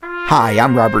Hi,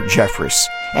 I'm Robert Jeffress,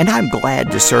 and I'm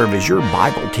glad to serve as your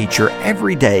Bible teacher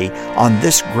every day on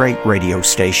this great radio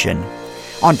station.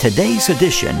 On today's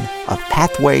edition of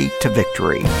Pathway to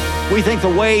Victory. We think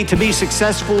the way to be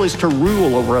successful is to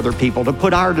rule over other people, to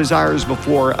put our desires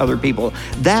before other people.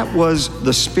 That was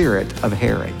the spirit of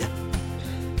Herod.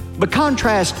 But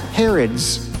contrast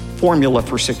Herod's formula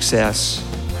for success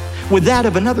with that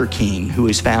of another king who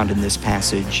is found in this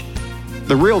passage,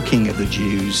 the real king of the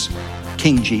Jews,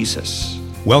 King Jesus.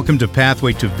 Welcome to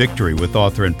Pathway to Victory with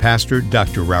author and pastor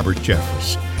Dr. Robert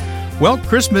Jeffress. Well,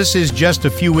 Christmas is just a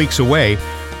few weeks away,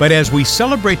 but as we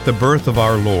celebrate the birth of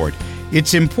our Lord,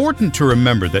 it's important to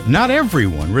remember that not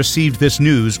everyone received this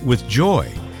news with joy.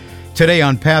 Today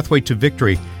on Pathway to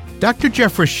Victory, Dr.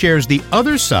 Jeffress shares the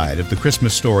other side of the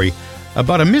Christmas story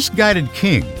about a misguided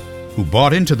king who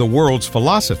bought into the world's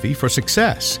philosophy for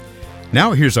success.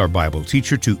 Now here's our Bible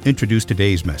teacher to introduce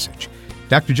today's message.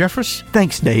 Dr. Jeffress?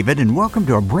 Thanks, David, and welcome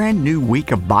to a brand new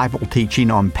week of Bible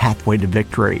teaching on Pathway to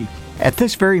Victory. At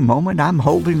this very moment, I'm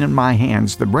holding in my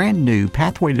hands the brand new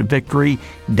Pathway to Victory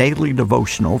Daily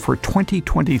Devotional for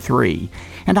 2023.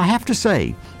 And I have to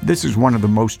say, this is one of the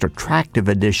most attractive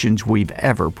editions we've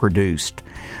ever produced.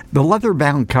 The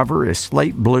leather-bound cover is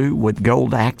slate blue with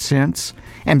gold accents.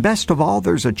 And best of all,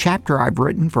 there's a chapter I've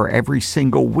written for every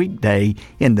single weekday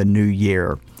in the new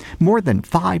year. More than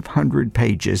 500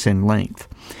 pages in length.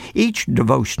 Each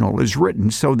devotional is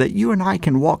written so that you and I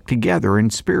can walk together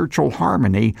in spiritual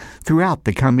harmony throughout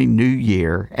the coming new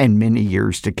year and many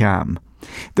years to come.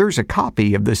 There's a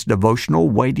copy of this devotional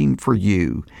waiting for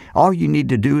you. All you need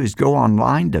to do is go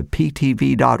online to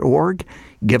ptv.org,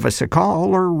 give us a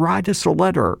call, or write us a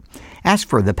letter. Ask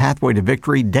for the Pathway to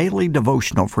Victory Daily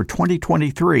Devotional for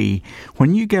 2023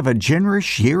 when you give a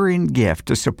generous year-end gift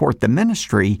to support the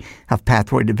ministry of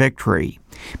Pathway to Victory.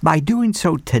 By doing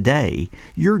so today,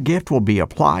 your gift will be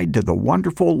applied to the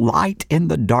wonderful Light in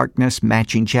the Darkness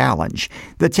Matching Challenge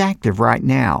that's active right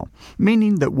now,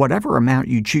 meaning that whatever amount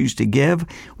you choose to give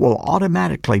will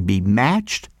automatically be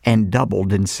matched and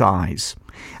doubled in size.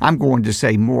 I'm going to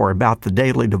say more about the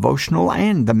daily devotional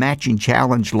and the matching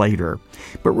challenge later.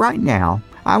 But right now,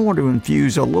 I want to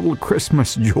infuse a little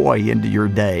Christmas joy into your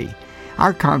day.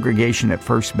 Our congregation at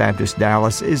First Baptist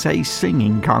Dallas is a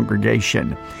singing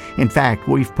congregation. In fact,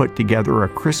 we've put together a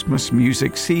Christmas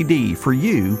music CD for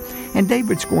you, and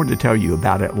David's going to tell you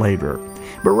about it later.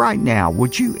 But right now,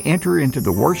 would you enter into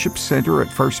the worship center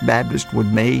at First Baptist with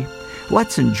me?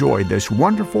 Let's enjoy this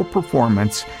wonderful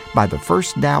performance by the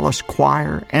First Dallas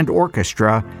Choir and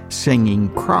Orchestra singing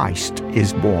Christ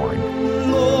is Born.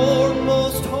 Lord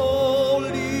most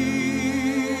holy,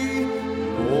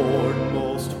 Lord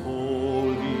most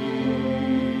holy,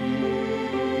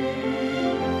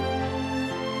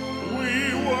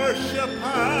 we worship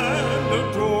and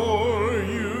adore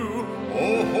you,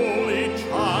 O holy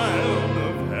child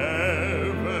of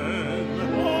heaven.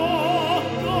 Oh,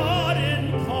 God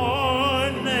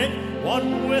incarnate,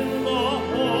 one with the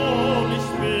Holy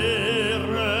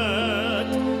Spirit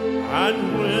and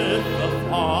with the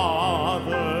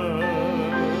Father.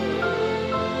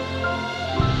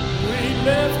 We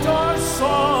lift our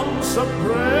songs of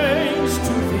praise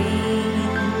to Thee.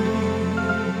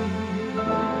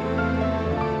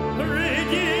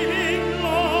 Redeeming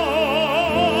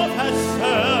love has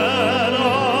set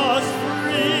us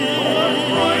free. For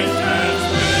Christ has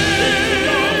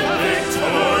been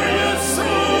victorious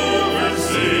over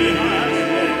sin,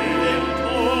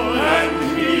 and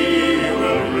He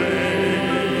will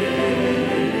reign eternally.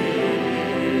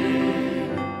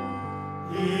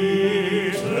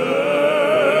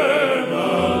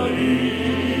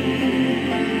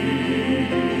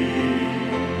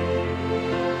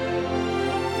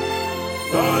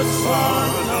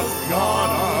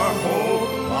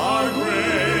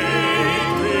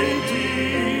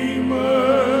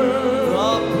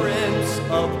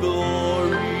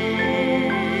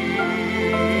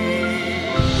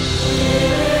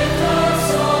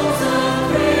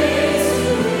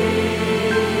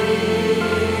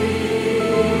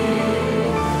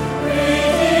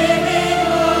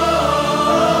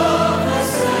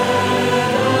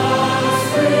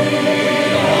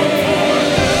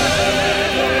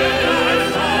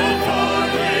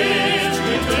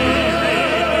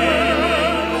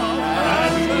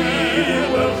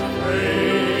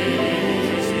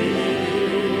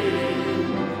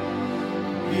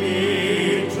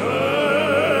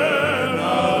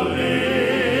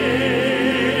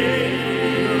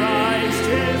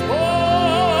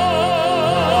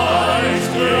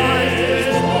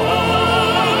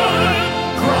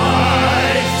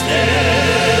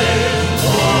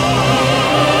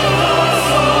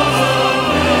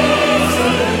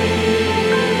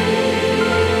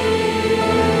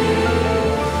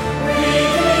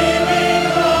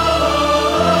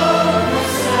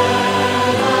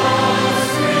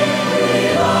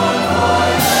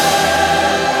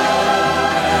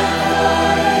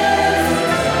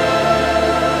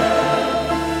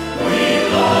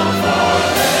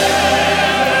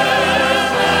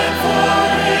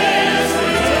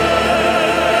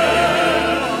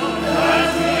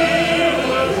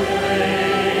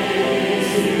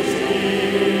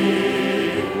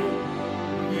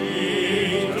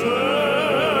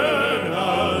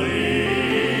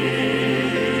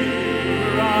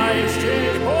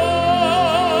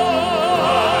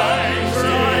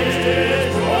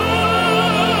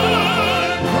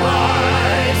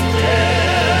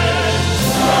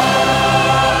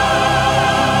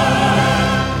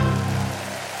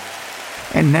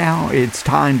 it's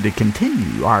time to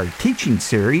continue our teaching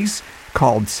series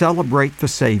called Celebrate the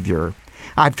Savior.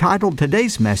 I've titled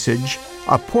today's message,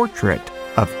 A Portrait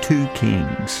of Two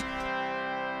Kings.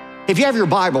 If you have your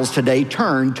Bibles today,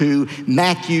 turn to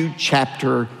Matthew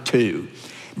chapter 2,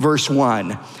 verse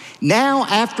 1. Now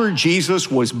after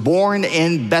Jesus was born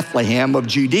in Bethlehem of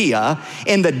Judea,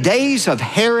 in the days of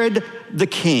Herod the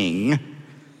king,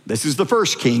 this is the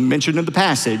first king mentioned in the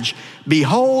passage,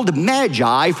 behold,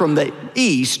 Magi from the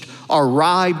east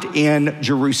arrived in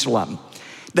Jerusalem.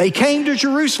 They came to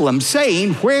Jerusalem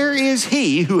saying, where is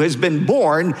he who has been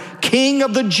born King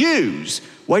of the Jews?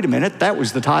 Wait a minute, that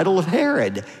was the title of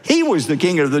Herod. He was the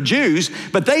king of the Jews,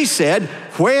 but they said,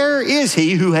 where is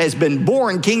he who has been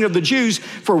born King of the Jews?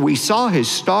 For we saw his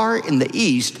star in the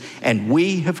east, and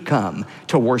we have come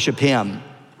to worship him.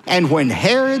 And when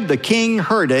Herod the king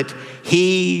heard it,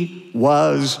 he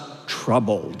was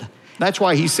troubled. That's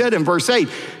why he said in verse 8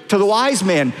 to the wise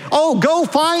men, oh, go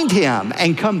find him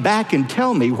and come back and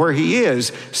tell me where he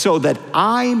is, so that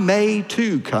I may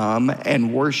too come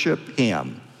and worship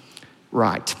him.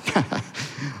 Right.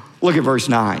 Look at verse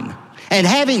 9. And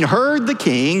having heard the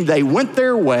king, they went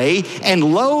their way, and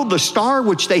lo, the star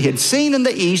which they had seen in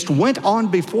the east went on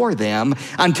before them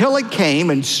until it came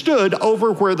and stood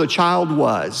over where the child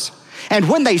was. And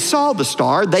when they saw the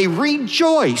star, they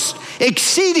rejoiced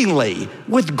exceedingly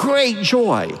with great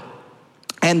joy.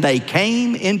 And they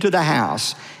came into the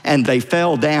house, and they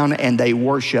fell down, and they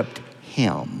worshiped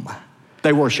him.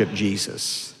 They worshiped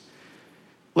Jesus.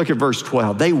 Look at verse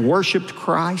 12. They worshiped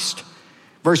Christ.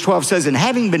 Verse 12 says, and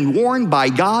having been warned by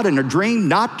God in a dream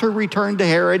not to return to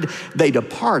Herod, they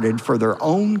departed for their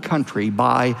own country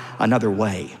by another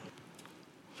way.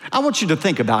 I want you to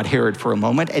think about Herod for a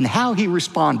moment and how he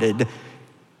responded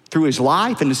through his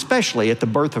life and especially at the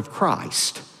birth of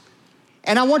Christ.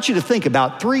 And I want you to think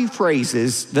about three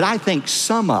phrases that I think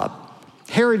sum up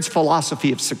Herod's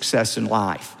philosophy of success in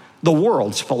life, the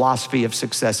world's philosophy of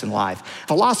success in life.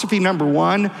 Philosophy number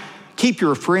one, keep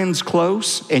your friends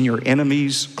close and your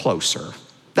enemies closer.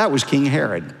 That was King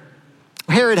Herod.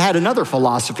 Herod had another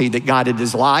philosophy that guided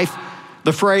his life.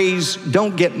 The phrase,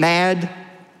 don't get mad.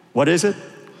 What is it?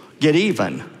 Get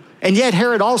even. And yet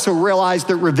Herod also realized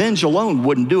that revenge alone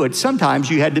wouldn't do it. Sometimes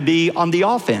you had to be on the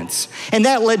offense. And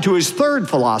that led to his third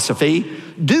philosophy,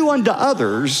 do unto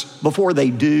others before they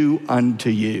do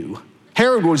unto you.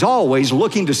 Herod was always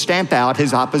looking to stamp out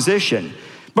his opposition.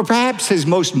 But perhaps his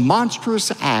most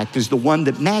monstrous act is the one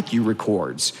that Matthew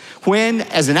records, when,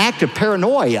 as an act of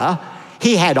paranoia,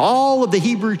 he had all of the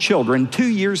Hebrew children 2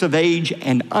 years of age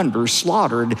and under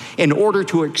slaughtered in order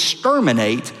to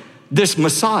exterminate this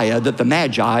Messiah that the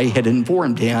Magi had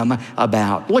informed him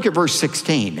about. Look at verse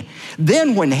 16.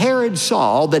 Then when Herod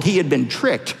saw that he had been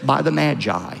tricked by the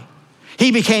Magi,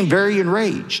 he became very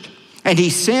enraged. And he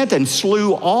sent and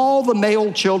slew all the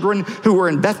male children who were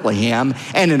in Bethlehem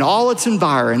and in all its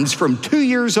environs from 2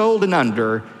 years old and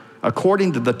under,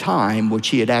 according to the time which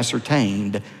he had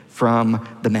ascertained from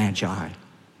the Magi.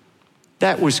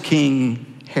 That was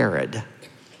King Herod.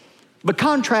 But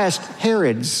contrast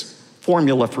Herod's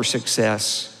formula for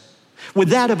success with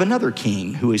that of another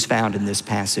king who is found in this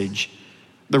passage,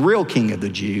 the real king of the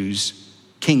Jews,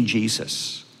 King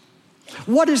Jesus.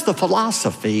 What is the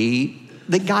philosophy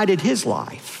that guided his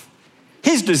life?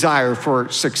 His desire for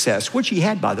success, which he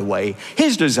had, by the way,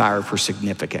 his desire for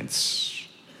significance.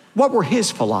 What were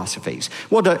his philosophies?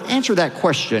 Well, to answer that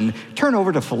question, turn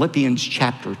over to Philippians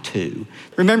chapter 2.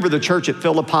 Remember, the church at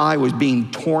Philippi was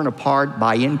being torn apart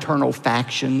by internal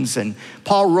factions, and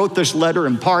Paul wrote this letter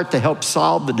in part to help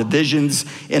solve the divisions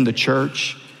in the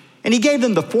church. And he gave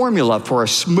them the formula for a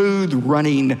smooth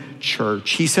running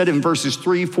church. He said in verses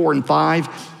 3, 4, and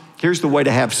 5, here's the way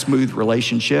to have smooth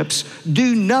relationships.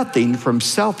 Do nothing from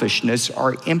selfishness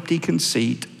or empty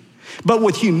conceit, but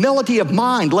with humility of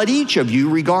mind, let each of you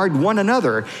regard one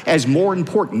another as more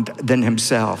important than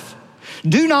himself.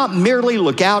 Do not merely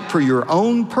look out for your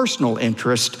own personal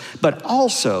interest, but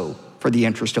also for the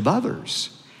interest of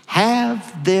others.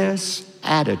 Have this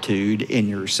attitude in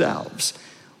yourselves,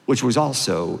 which was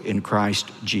also in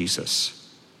Christ Jesus.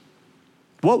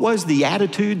 What was the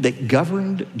attitude that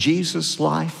governed Jesus'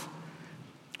 life?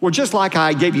 Well, just like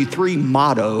I gave you three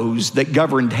mottos that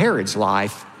governed Herod's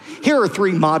life, here are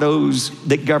three mottos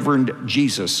that governed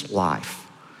Jesus' life.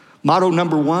 Motto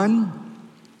number one,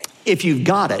 if you've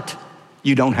got it,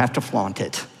 you don't have to flaunt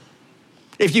it.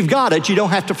 If you've got it, you don't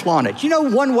have to flaunt it. You know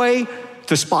one way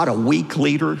to spot a weak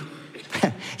leader?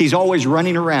 He's always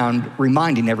running around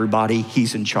reminding everybody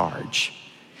he's in charge.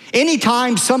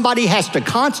 Anytime somebody has to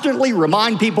constantly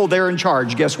remind people they're in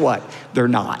charge, guess what? They're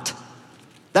not.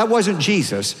 That wasn't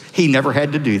Jesus. He never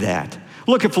had to do that.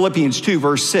 Look at Philippians 2,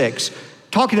 verse 6.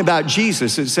 Talking about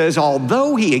Jesus, it says,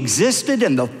 although he existed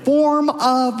in the form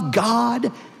of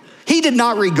God, he did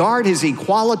not regard his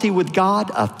equality with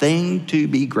God a thing to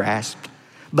be grasped,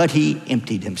 but he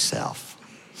emptied himself.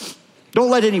 Don't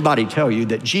let anybody tell you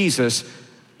that Jesus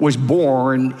was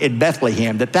born in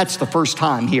Bethlehem, that's the first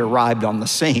time he arrived on the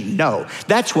scene. No,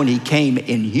 that's when he came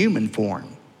in human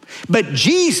form. But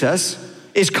Jesus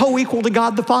is co-equal to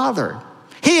God the Father.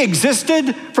 He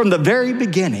existed from the very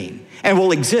beginning and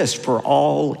will exist for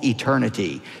all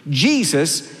eternity.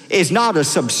 Jesus is not a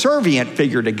subservient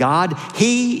figure to God.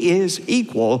 He is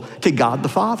equal to God the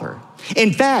Father.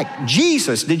 In fact,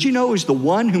 Jesus, did you know, is the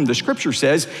one whom the scripture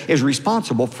says is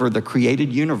responsible for the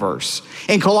created universe.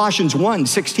 In Colossians 1,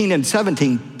 16 and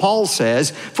 17, Paul says,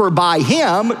 for by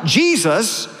him,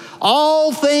 Jesus,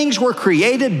 all things were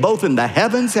created both in the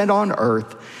heavens and on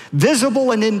earth,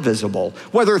 visible and invisible,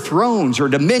 whether thrones or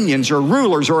dominions or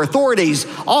rulers or authorities,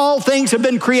 all things have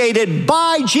been created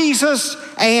by Jesus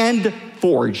and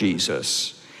for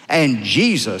Jesus. And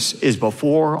Jesus is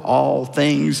before all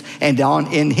things, and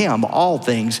in him all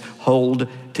things hold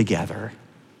together.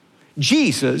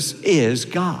 Jesus is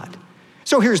God.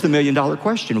 So here's the $1,000,000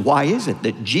 question. Why is it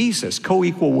that Jesus,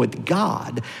 co-equal with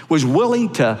God, was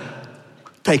willing to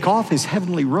take off his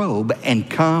heavenly robe and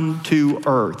come to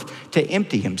earth to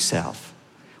empty himself?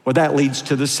 Well, that leads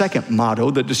to the second motto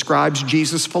that describes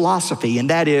Jesus' philosophy, and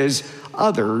that is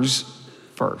others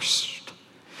first.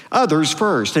 Others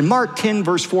first. In Mark 10,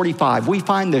 verse 45, we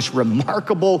find this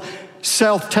remarkable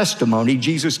self-testimony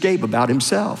Jesus gave about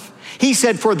himself. He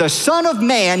said, for the Son of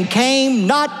Man came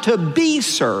not to be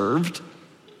served,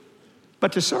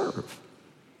 but to serve,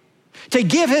 to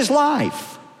give his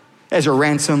life as a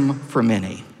ransom for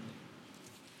many.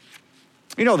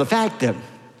 You know, the fact that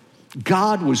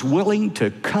God was willing to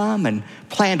come and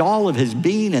plant all of his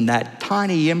being in that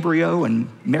tiny embryo in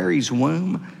Mary's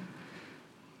womb,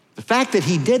 the fact that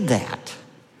he did that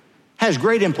has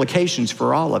great implications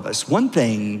for all of us. One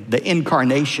thing, the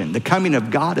incarnation, the coming of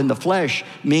God in the flesh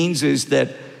means is that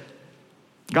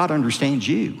God understands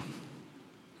you.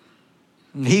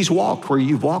 He's walked where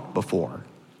you've walked before.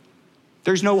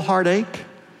 There's no heartache,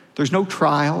 there's no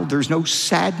trial, there's no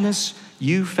sadness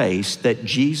you face that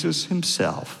Jesus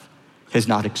himself has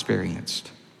not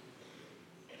experienced.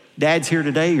 Dads here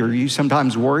today, are you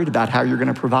sometimes worried about how you're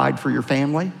going to provide for your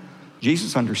family?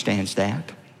 Jesus understands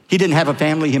that. He didn't have a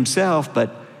family himself,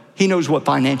 but he knows what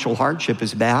financial hardship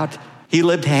is about. He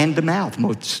lived hand to mouth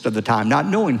most of the time, not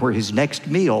knowing where his next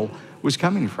meal was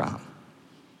coming from.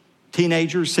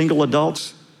 Teenagers, single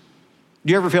adults,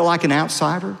 do you ever feel like an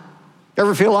outsider?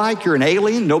 Ever feel like you're an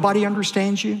alien? Nobody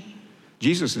understands you?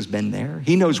 Jesus has been there.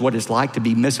 He knows what it's like to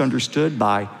be misunderstood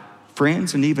by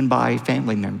friends and even by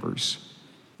family members.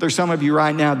 There's some of you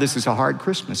right now, this is a hard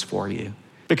Christmas for you,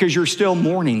 because you're still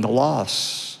mourning the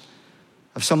loss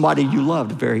of somebody you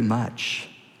loved very much.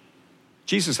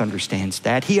 Jesus understands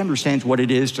that. He understands what it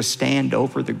is to stand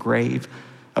over the grave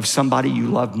of somebody you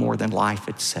love more than life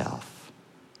itself.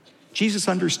 Jesus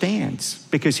understands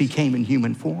because he came in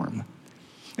human form.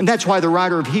 And that's why the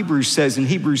writer of Hebrews says in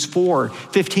Hebrews 4,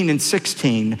 15 and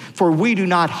 16, for we do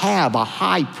not have a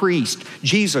high priest,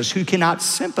 Jesus, who cannot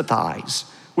sympathize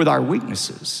with our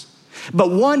weaknesses,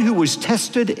 but one who was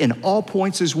tested in all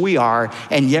points as we are,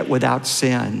 and yet without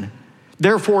sin.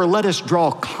 Therefore, let us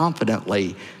draw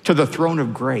confidently to the throne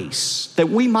of grace, that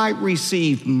we might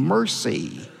receive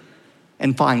mercy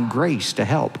and find grace to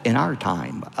help in our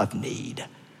time of need.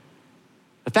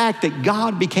 The fact that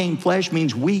God became flesh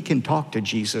means we can talk to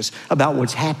Jesus about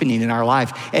what's happening in our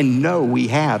life and know we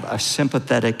have a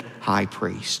sympathetic high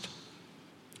priest.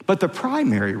 But the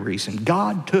primary reason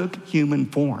God took human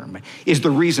form is the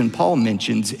reason Paul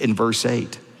mentions in verse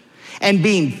 8. And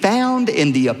being found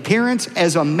in the appearance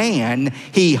as a man,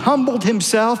 he humbled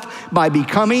himself by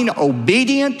becoming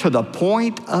obedient to the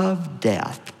point of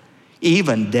death,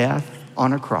 even death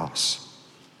on a cross.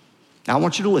 Now, I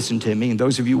want you to listen to me, and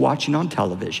those of you watching on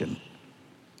television.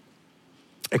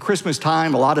 At Christmas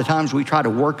time, a lot of times we try to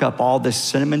work up all this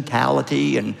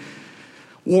sentimentality and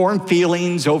warm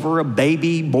feelings over a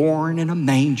baby born in a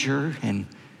manger. And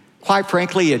quite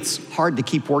frankly, it's hard to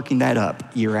keep working that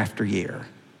up year after year.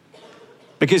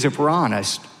 Because if we're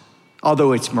honest,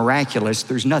 although it's miraculous,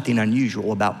 there's nothing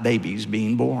unusual about babies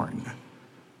being born.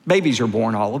 Babies are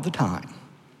born all of the time.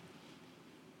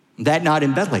 That night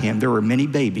in Bethlehem, there were many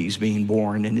babies being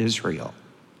born in Israel.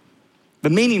 The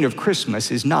meaning of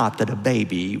Christmas is not that a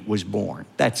baby was born.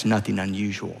 That's nothing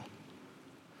unusual.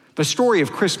 The story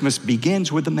of Christmas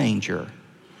begins with the manger,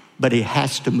 but it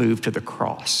has to move to the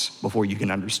cross before you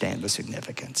can understand the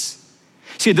significance.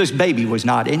 See, this baby was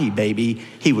not any baby.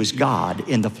 He was God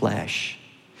in the flesh.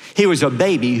 He was a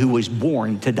baby who was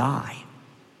born to die.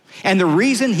 And the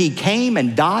reason he came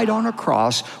and died on a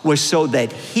cross was so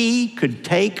that he could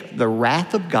take the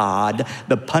wrath of God,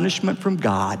 the punishment from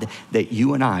God that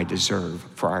you and I deserve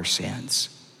for our sins.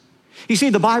 You see,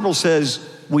 the Bible says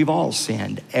we've all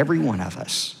sinned, every one of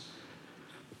us.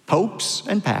 Popes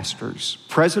and pastors,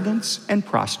 presidents and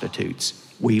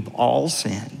prostitutes, we've all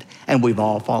sinned, and we've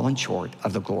all fallen short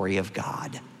of the glory of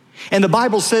God. And the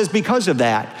Bible says because of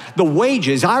that, the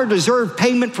wages, our deserved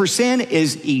payment for sin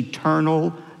is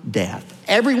eternal death.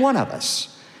 Every one of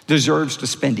us deserves to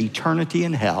spend eternity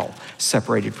in hell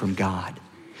separated from God.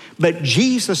 But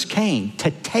Jesus came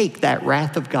to take that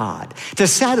wrath of God, to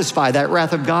satisfy that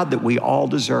wrath of God that we all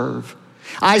deserve.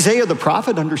 Isaiah the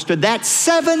prophet understood that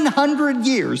 700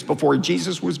 years before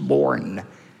Jesus was born.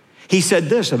 He said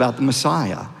this about the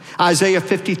Messiah. Isaiah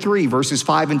 53 verses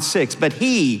 5 and 6, but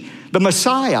he, the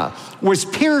Messiah, was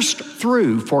pierced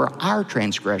through for our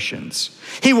transgressions.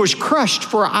 He was crushed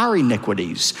for our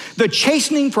iniquities. The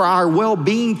chastening for our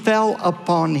well-being fell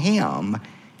upon him,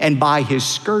 and by his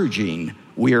scourging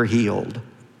we are healed.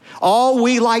 All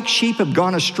we like sheep have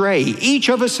gone astray. Each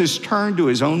of us has turned to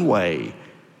his own way.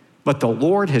 But the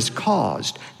Lord has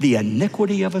caused the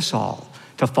iniquity of us all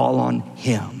to fall on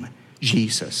him,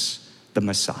 Jesus, the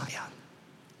Messiah.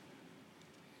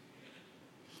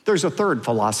 There's a third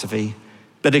philosophy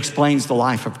that explains the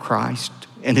life of Christ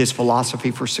and his philosophy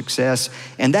for success,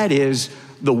 and that is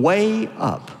the way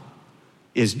up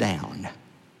is down.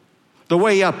 The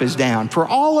way up is down. For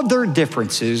all of their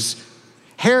differences,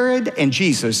 Herod and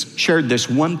Jesus shared this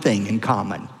one thing in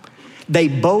common. They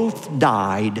both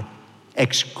died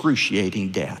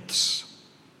excruciating deaths.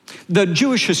 The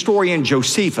Jewish historian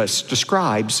Josephus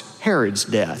describes Herod's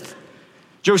death.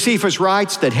 Josephus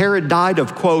writes that Herod died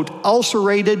of, quote,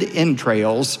 ulcerated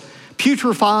entrails,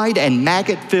 putrefied and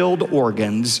maggot-filled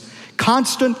organs,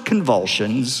 constant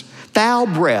convulsions, foul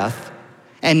breath,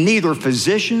 and neither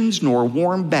physicians nor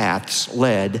warm baths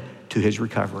led to his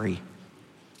recovery.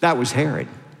 That was Herod.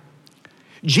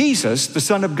 Jesus, the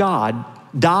Son of God,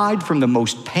 died from the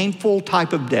most painful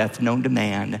type of death known to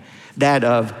man, that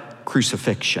of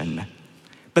crucifixion.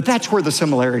 But that's where the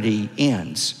similarity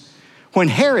ends. When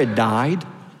Herod died,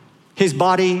 his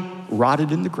body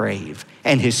rotted in the grave,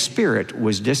 and his spirit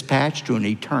was dispatched to an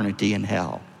eternity in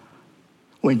hell.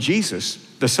 When Jesus,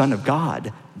 the Son of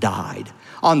God, died,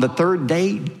 on the third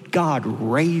day, God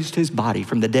raised his body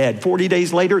from the dead. 40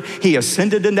 days later, he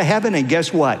ascended into heaven, and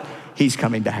guess what? He's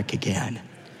coming back again.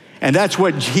 And that's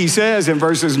what he says in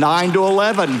verses 9 to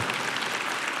 11.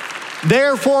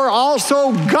 Therefore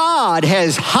also God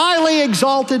has highly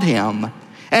exalted him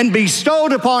and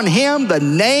bestowed upon him the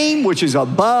name which is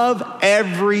above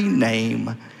every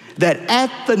name, that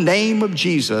at the name of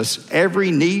Jesus every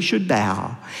knee should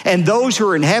bow, and those who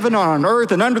are in heaven and on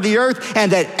earth and under the earth,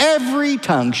 and that every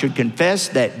tongue should confess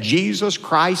that Jesus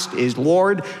Christ is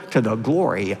Lord, to the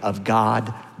glory of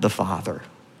God the Father.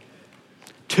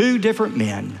 Two different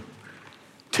men,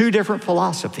 two different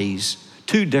philosophies,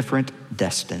 two different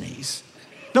destinies.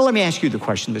 Now let me ask you the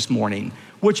question this morning.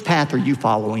 Which path are you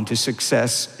following to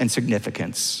success and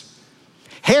significance?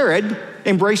 Herod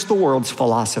embraced the world's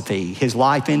philosophy. His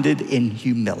life ended in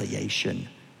humiliation.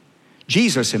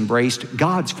 Jesus embraced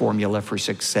God's formula for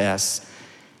success,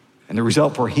 and the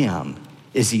result for him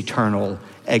is eternal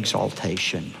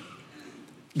exaltation.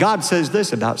 God says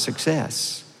this about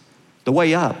success: the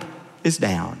way up is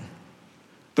down.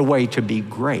 The way to be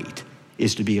great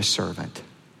is to be a servant.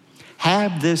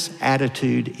 Have this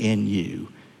attitude in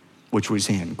you, which was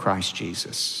in Christ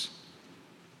Jesus.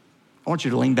 I want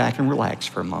you to lean back and relax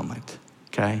for a moment,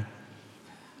 okay?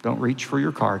 Don't reach for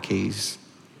your car keys.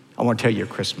 I want to tell you a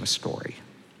Christmas story.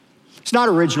 It's not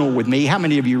original with me. How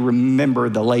many of you remember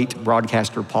the late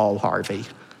broadcaster Paul Harvey?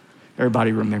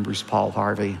 Everybody remembers Paul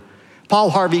Harvey. Paul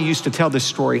Harvey used to tell this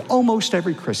story almost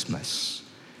every Christmas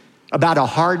about a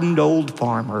hardened old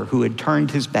farmer who had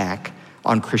turned his back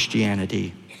on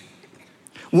Christianity.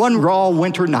 One raw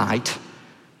winter night,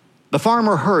 the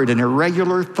farmer heard an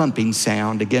irregular thumping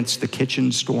sound against the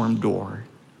kitchen storm door.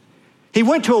 He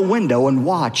went to a window and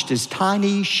watched as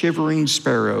tiny, shivering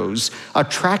sparrows,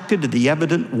 attracted to the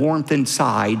evident warmth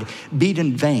inside, beat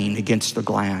in vain against the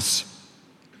glass.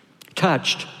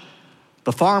 Touched,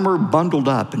 the farmer bundled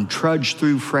up and trudged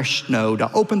through fresh snow to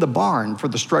open the barn for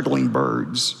the struggling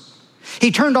birds.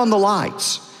 He turned on the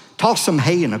lights, tossed some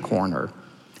hay in a corner,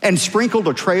 and sprinkled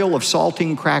a trail of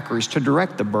saltine crackers to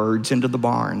direct the birds into the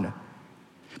barn.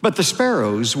 But the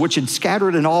sparrows, which had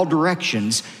scattered in all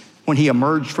directions when he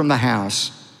emerged from the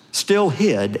house, still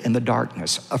hid in the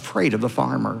darkness, afraid of the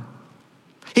farmer.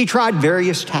 He tried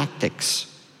various tactics,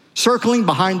 circling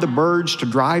behind the birds to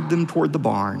drive them toward the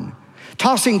barn,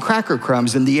 tossing cracker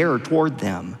crumbs in the air toward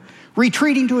them,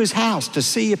 retreating to his house to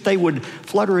see if they would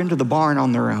flutter into the barn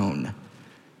on their own.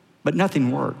 But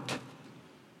nothing worked.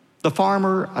 The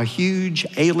farmer, a huge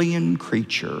alien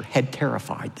creature, had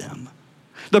terrified them.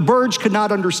 The birds could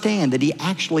not understand that he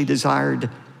actually desired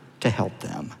to help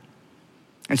them.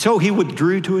 And so he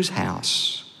withdrew to his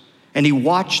house, and he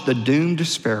watched the doomed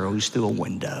sparrows through a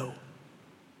window.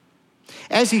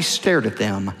 As he stared at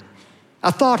them,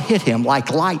 a thought hit him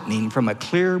like lightning from a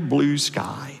clear blue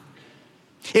sky.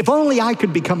 If only I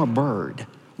could become a bird,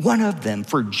 one of them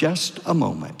for just a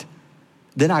moment,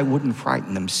 then I wouldn't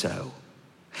frighten them so.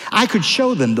 I could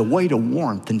show them the way to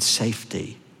warmth and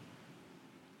safety.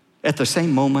 At the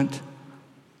same moment,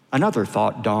 another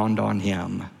thought dawned on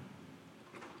him.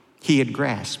 He had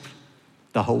grasped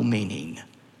the whole meaning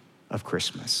of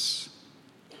Christmas.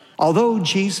 Although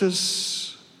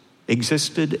Jesus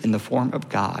existed in the form of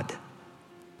God,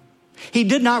 he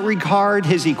did not regard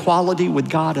his equality with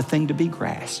God a thing to be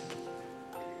grasped,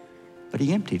 but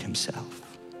he emptied himself.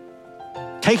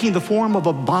 Taking the form of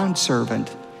a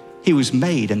bondservant, he was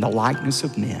made in the likeness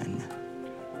of men.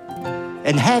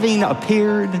 And having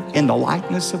appeared in the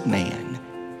likeness of man,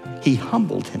 he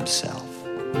humbled himself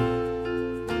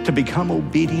to become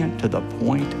obedient to the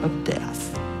point of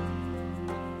death,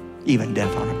 even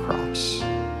death on a cross.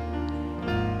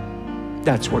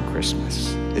 That's what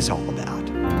Christmas is all about.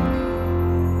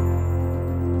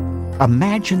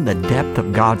 Imagine the depth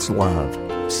of God's love,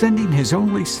 sending his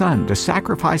only Son to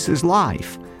sacrifice his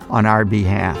life on our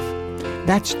behalf.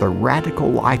 That's the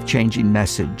radical, life-changing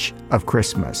message of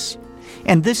Christmas.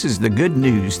 And this is the good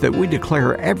news that we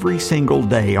declare every single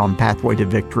day on Pathway to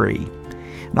Victory.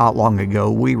 Not long ago,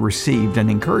 we received an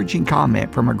encouraging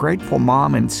comment from a grateful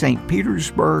mom in St.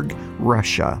 Petersburg,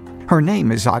 Russia. Her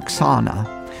name is Oksana.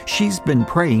 She's been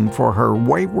praying for her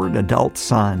wayward adult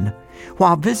son.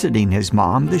 While visiting his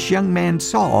mom, this young man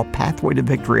saw Pathway to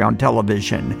Victory on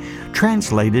television,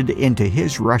 translated into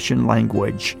his Russian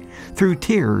language. Through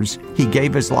tears, he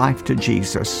gave his life to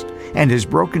Jesus, and his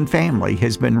broken family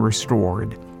has been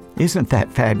restored. Isn't that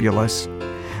fabulous?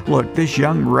 Look, this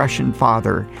young Russian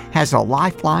father has a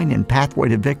lifeline in Pathway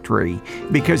to Victory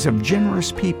because of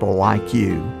generous people like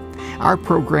you. Our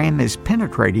program is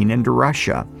penetrating into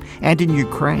Russia and in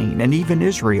Ukraine and even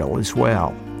Israel as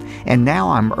well. And now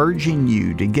I'm urging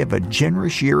you to give a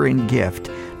generous year-end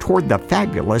gift toward the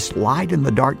fabulous Light in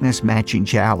the Darkness Matching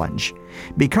Challenge.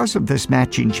 Because of this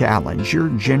matching challenge, your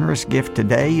generous gift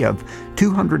today of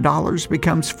 $200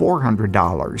 becomes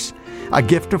 $400. A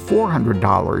gift of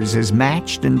 $400 is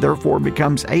matched and therefore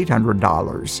becomes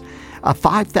 $800. A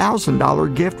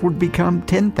 $5,000 gift would become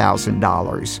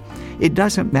 $10,000. It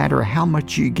doesn't matter how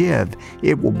much you give,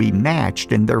 it will be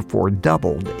matched and therefore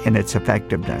doubled in its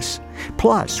effectiveness.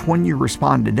 Plus, when you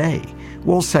respond today,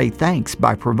 we'll say thanks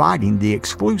by providing the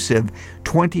exclusive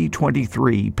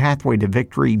 2023 Pathway to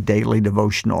Victory Daily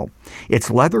Devotional. It's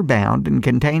leather-bound and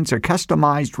contains a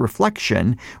customized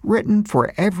reflection written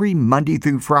for every Monday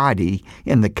through Friday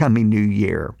in the coming new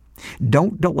year.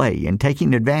 Don't delay in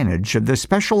taking advantage of this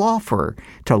special offer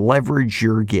to leverage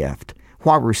your gift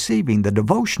while receiving the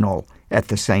devotional at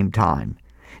the same time.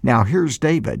 Now here's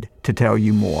David to tell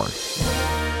you more.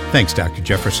 Thanks, Dr.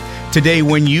 Jeffress. Today,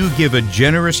 when you give a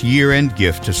generous year-end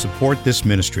gift to support this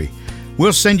ministry,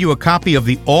 we'll send you a copy of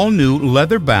the all-new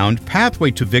leather-bound Pathway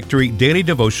to Victory Daily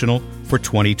Devotional for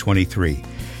 2023.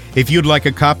 If you'd like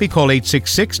a copy, call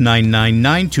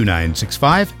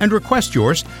 866-999-2965 and request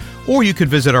yours, or you could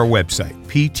visit our website,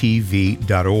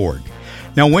 ptv.org.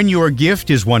 Now, when your gift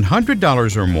is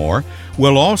 $100 or more,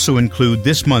 we'll also include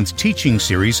this month's teaching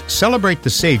series, Celebrate the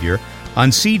Savior,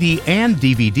 on CD and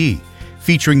DVD,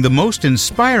 featuring the most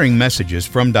inspiring messages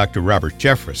from Dr. Robert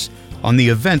Jeffress on the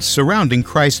events surrounding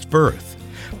Christ's birth.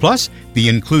 Plus, the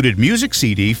included music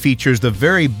CD features the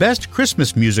very best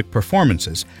Christmas music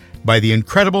performances by the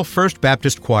incredible First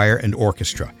Baptist Choir and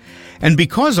Orchestra. And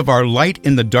because of our Light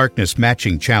in the Darkness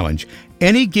Matching Challenge,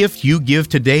 any gift you give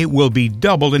today will be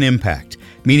doubled in impact,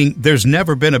 meaning there's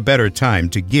never been a better time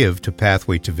to give to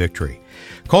Pathway to Victory.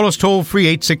 Call us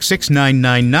toll-free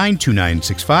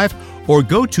 866-999-2965 or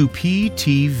go to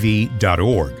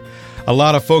ptv.org. A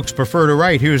lot of folks prefer to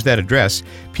write. Here's that address: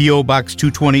 P.O. Box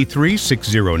 223,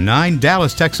 609,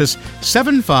 Dallas, Texas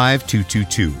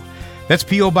 75222. That's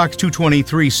P.O. Box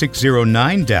 223,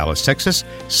 609, Dallas, Texas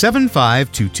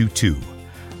 75222.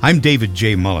 I'm David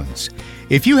J. Mullins.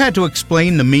 If you had to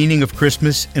explain the meaning of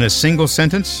Christmas in a single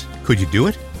sentence, could you do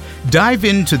it? Dive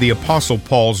into the Apostle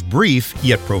Paul's brief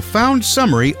yet profound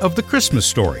summary of the Christmas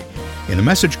story in a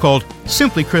message called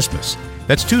Simply Christmas.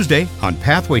 That's Tuesday on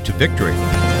Pathway to Victory.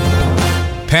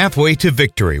 Pathway to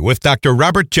Victory with Dr.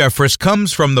 Robert Jeffress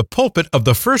comes from the pulpit of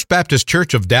the First Baptist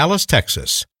Church of Dallas, Texas.